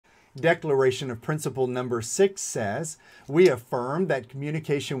Declaration of Principle number 6 says, we affirm that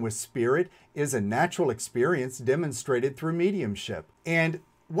communication with spirit is a natural experience demonstrated through mediumship. And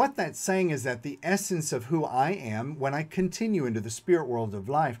what that's saying is that the essence of who I am, when I continue into the spirit world of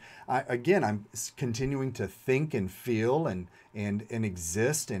life, I'm continuing to think and feel and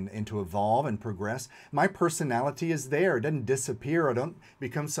exist and to evolve and progress. My personality is there. It doesn't disappear. I don't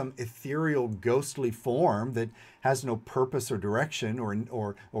become some ethereal, ghostly form that has no purpose or direction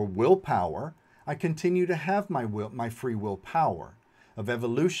or willpower. I continue to have my free will power of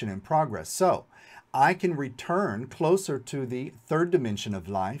evolution and progress. So I can return closer to the third dimension of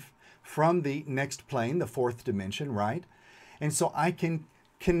life from the next plane, the fourth dimension, right? And so I can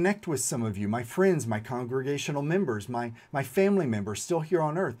connect with some of you, my friends, my congregational members, my family members still here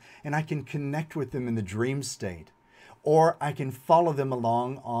on earth, and I can connect with them in the dream state. Or I can follow them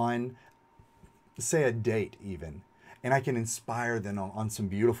along on, say, a date even. And I can inspire them on some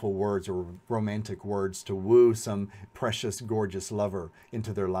beautiful words or romantic words to woo some precious, gorgeous lover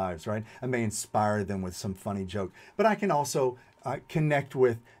into their lives, right? I may inspire them with some funny joke. But I can also connect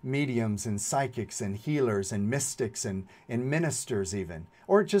with mediums and psychics and healers and mystics and ministers even,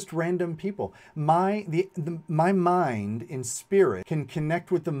 or just random people. My mind in spirit can connect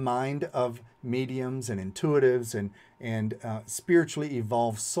with the mind of mediums and intuitives and spiritually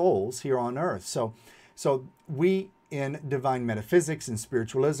evolved souls here on earth. So we, in divine metaphysics and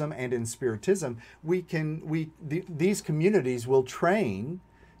spiritualism and in spiritism, these communities will train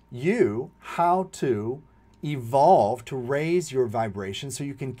you how to evolve, to raise your vibration so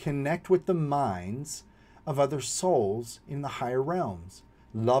you can connect with the minds of other souls in the higher realms.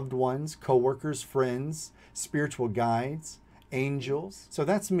 Loved ones, co-workers, friends, spiritual guides, angels. So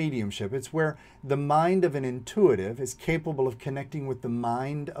that's mediumship. It's where the mind of an intuitive is capable of connecting with the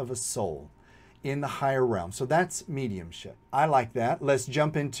mind of a soul in the higher realm. So that's mediumship. I like that. Let's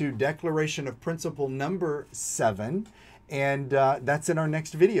jump into Declaration of Principle number 7. And that's in our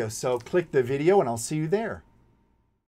next video. So click the video and I'll see you there.